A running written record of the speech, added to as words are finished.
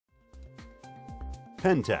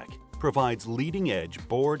Pentek provides leading-edge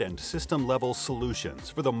board and system-level solutions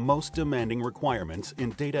for the most demanding requirements in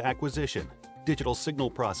data acquisition, digital signal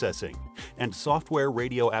processing, and software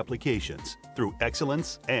radio applications through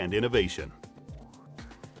excellence and innovation.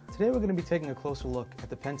 Today we're going to be taking a closer look at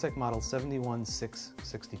the Pentek Model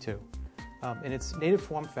 71662. In its native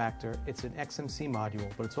form factor, it's an XMC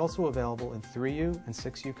module, but it's also available in 3U and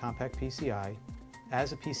 6U compact PCI,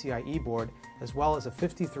 as a PCIe board, as well as a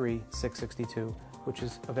 53662, which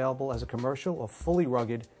is available as a commercial or fully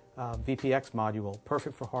rugged VPX module,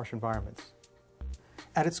 perfect for harsh environments.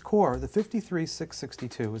 At its core, the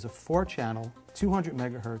 53662 is a 4-channel, 200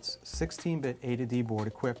 MHz, 16-bit A to D board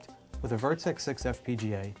equipped with a Virtex-6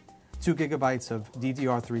 FPGA, 2 GB of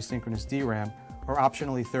DDR3 synchronous DRAM, or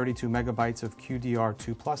optionally 32 MB of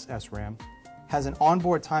QDR2+ SRAM, has an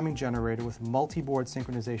onboard timing generator with multi-board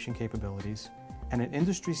synchronization capabilities, and an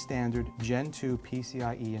industry-standard Gen 2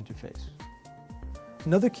 PCIe interface.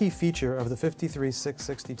 Another key feature of the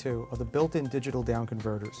 53662 are the built-in digital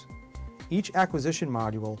downconverters. Each acquisition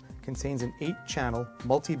module contains an 8-channel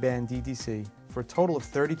multiband DDC for a total of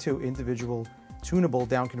 32 individual tunable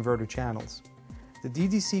downconverter channels. The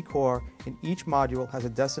DDC core in each module has a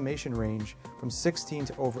decimation range from 16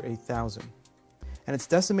 to over 8,000. And its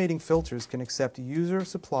decimating filters can accept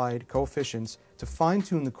user-supplied coefficients to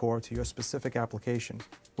fine-tune the core to your specific application.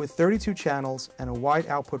 With 32 channels and a wide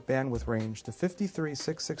output bandwidth range, the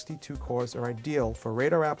 53662 cores are ideal for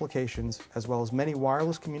radar applications as well as many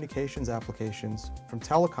wireless communications applications from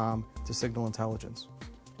telecom to signal intelligence.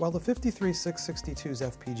 While the 53662's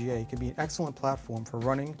FPGA can be an excellent platform for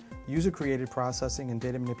running user-created processing and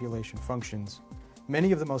data manipulation functions,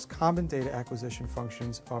 many of the most common data acquisition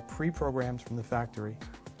functions are pre-programmed from the factory.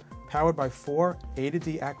 Powered by 4 A to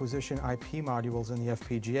D acquisition IP modules in the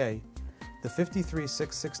FPGA, the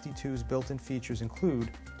 53662's built-in features include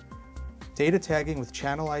data tagging with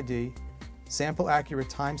channel ID, sample-accurate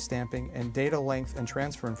time stamping and data length and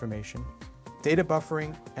transfer information, data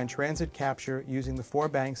buffering and transit capture using the 4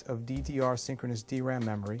 banks of DDR synchronous DRAM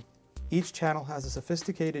memory. Each channel has a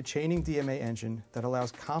sophisticated chaining DMA engine that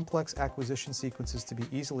allows complex acquisition sequences to be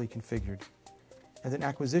easily configured, and an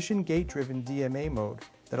acquisition gate-driven DMA mode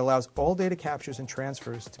that allows all data captures and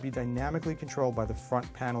transfers to be dynamically controlled by the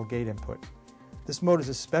front panel gate input. This mode is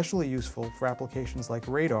especially useful for applications like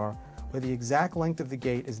radar, where the exact length of the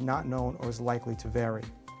gate is not known or is likely to vary.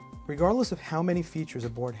 Regardless of how many features a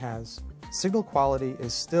board has, signal quality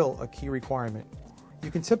is still a key requirement. You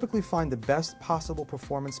can typically find the best possible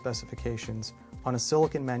performance specifications on a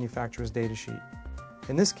silicon manufacturer's datasheet.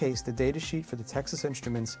 In this case, the datasheet for the Texas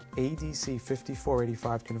Instruments ADC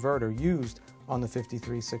 5485 converter used on the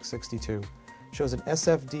 53662 shows an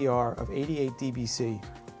SFDR of 88 dBc.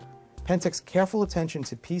 Pentek's careful attention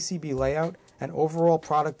to PCB layout and overall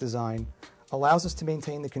product design allows us to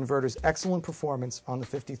maintain the converter's excellent performance on the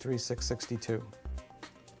 53662.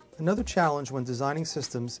 Another challenge when designing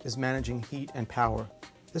systems is managing heat and power.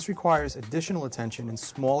 This requires additional attention in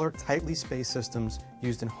smaller, tightly spaced systems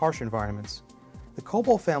used in harsh environments. The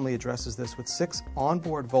Cobalt family addresses this with 6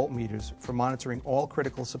 onboard voltmeters for monitoring all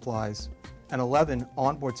critical supplies and 11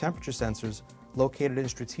 onboard temperature sensors located in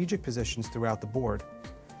strategic positions throughout the board.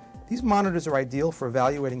 These monitors are ideal for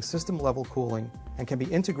evaluating system-level cooling and can be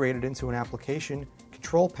integrated into an application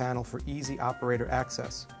control panel for easy operator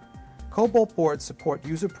access. Cobalt boards support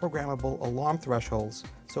user-programmable alarm thresholds,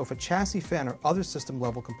 so if a chassis fan or other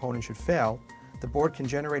system-level component should fail, the board can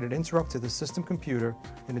generate an interrupt to the system computer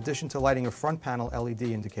in addition to lighting a front panel LED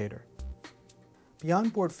indicator.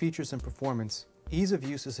 Beyond board features and performance, ease of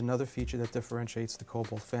use is another feature that differentiates the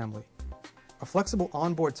Cobalt family. A flexible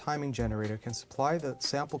onboard timing generator can supply the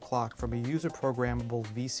sample clock from a user-programmable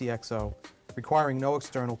VCXO, requiring no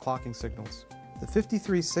external clocking signals. The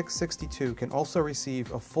 53662 can also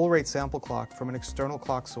receive a full-rate sample clock from an external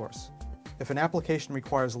clock source. If an application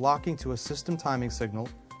requires locking to a system timing signal,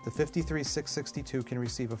 the 53662 can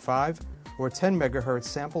receive a 5 or a 10 MHz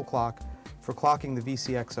sample clock for clocking the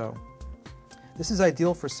VCXO. This is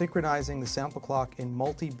ideal for synchronizing the sample clock in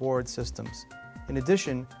multi-board systems. In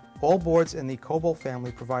addition, all boards in the Cobalt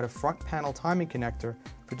family provide a front panel timing connector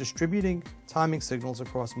for distributing timing signals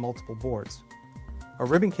across multiple boards. A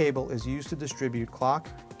ribbon cable is used to distribute clock,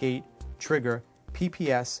 gate, trigger,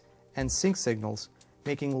 PPS, and sync signals,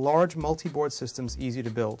 making large multi-board systems easy to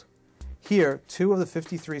build. Here, 2 of the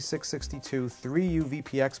 53662 3U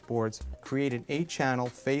VPX boards create an 8-channel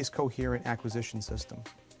phase-coherent acquisition system.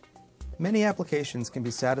 Many applications can be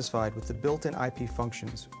satisfied with the built-in IP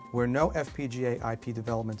functions, where no FPGA IP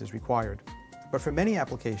development is required. But for many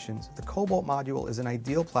applications, the Cobalt module is an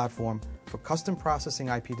ideal platform for custom processing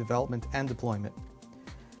IP development and deployment.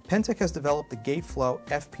 Pentek has developed the GateFlow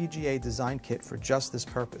FPGA design kit for just this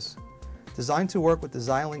purpose. Designed to work with the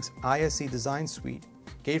Xilinx ISE design suite,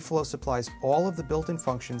 GateFlow supplies all of the built-in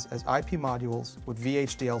functions as IP modules with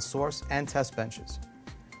VHDL source and test benches.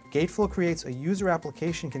 GateFlow creates a user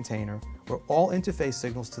application container where all interface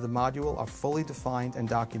signals to the module are fully defined and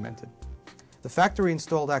documented. The factory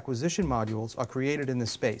installed acquisition modules are created in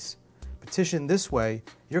this space. Partitioned this way,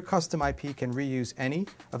 your custom IP can reuse any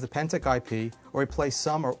of the Pentek IP or replace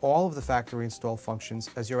some or all of the factory installed functions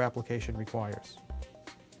as your application requires.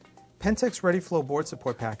 Pentek's ReadyFlow board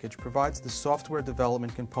support package provides the software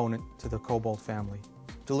development component to the Cobalt family.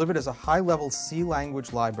 Delivered as a high-level C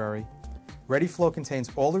language library, ReadyFlow contains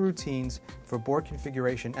all the routines for board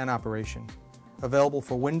configuration and operation. Available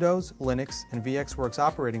for Windows, Linux, and VxWorks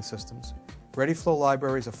operating systems, ReadyFlow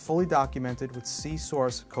libraries are fully documented with C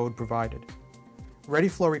source code provided.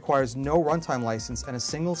 ReadyFlow requires no runtime license and a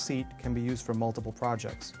single seat can be used for multiple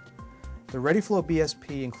projects. The ReadyFlow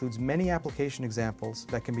BSP includes many application examples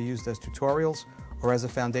that can be used as tutorials or as a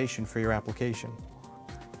foundation for your application.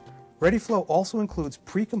 ReadyFlow also includes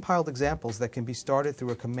pre-compiled examples that can be started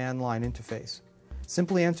through a command line interface.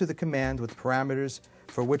 Simply enter the command with parameters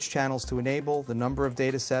for which channels to enable, the number of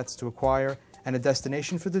data sets to acquire, and a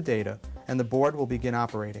destination for the data, and the board will begin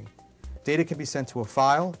operating. Data can be sent to a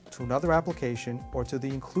file, to another application, or to the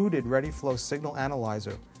included ReadyFlow signal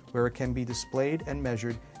analyzer, where it can be displayed and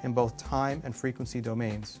measured in both time and frequency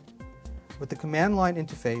domains. With the command line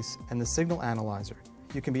interface and the signal analyzer,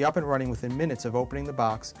 you can be up and running within minutes of opening the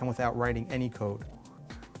box and without writing any code.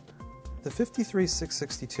 The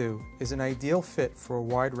 53662 is an ideal fit for a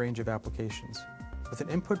wide range of applications. With an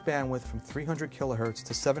input bandwidth from 300 kHz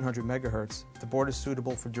to 700 MHz, the board is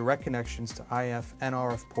suitable for direct connections to IF and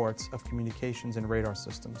RF ports of communications and radar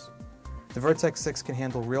systems. The Virtex-6 can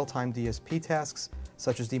handle real-time DSP tasks,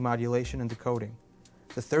 such as demodulation and decoding.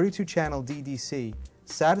 The 32-channel DDC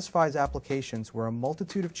satisfies applications where a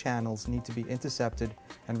multitude of channels need to be intercepted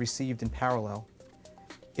and received in parallel.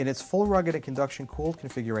 In its full rugged and conduction-cooled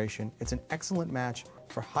configuration, it's an excellent match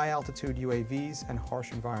for high-altitude UAVs and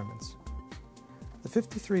harsh environments. The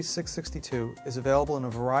 53662 is available in a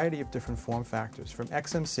variety of different form factors, from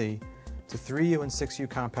XMC to 3U and 6U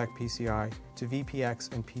compact PCI to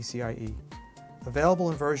VPX and PCIe.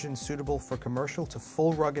 Available in versions suitable for commercial to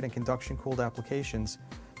full rugged and conduction-cooled applications,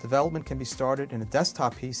 development can be started in a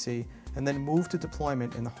desktop PC and then moved to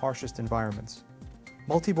deployment in the harshest environments.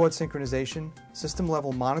 Multiboard synchronization,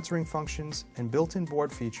 system-level monitoring functions, and built-in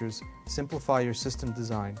board features simplify your system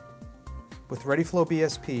design. With ReadyFlow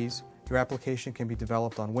BSPs, your application can be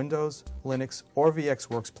developed on Windows, Linux, or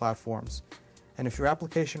VxWorks platforms. And if your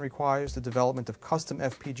application requires the development of custom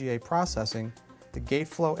FPGA processing, the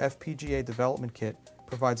GateFlow FPGA Development Kit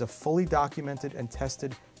provides a fully documented and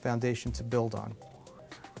tested foundation to build on.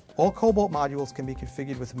 All Cobalt modules can be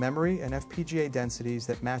configured with memory and FPGA densities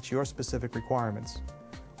that match your specific requirements.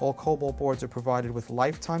 All Cobalt boards are provided with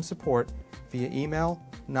lifetime support via email,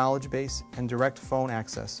 knowledge base, and direct phone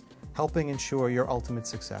access, helping ensure your ultimate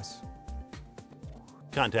success.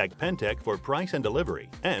 Contact Pentek for price and delivery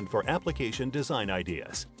and for application design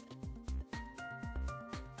ideas.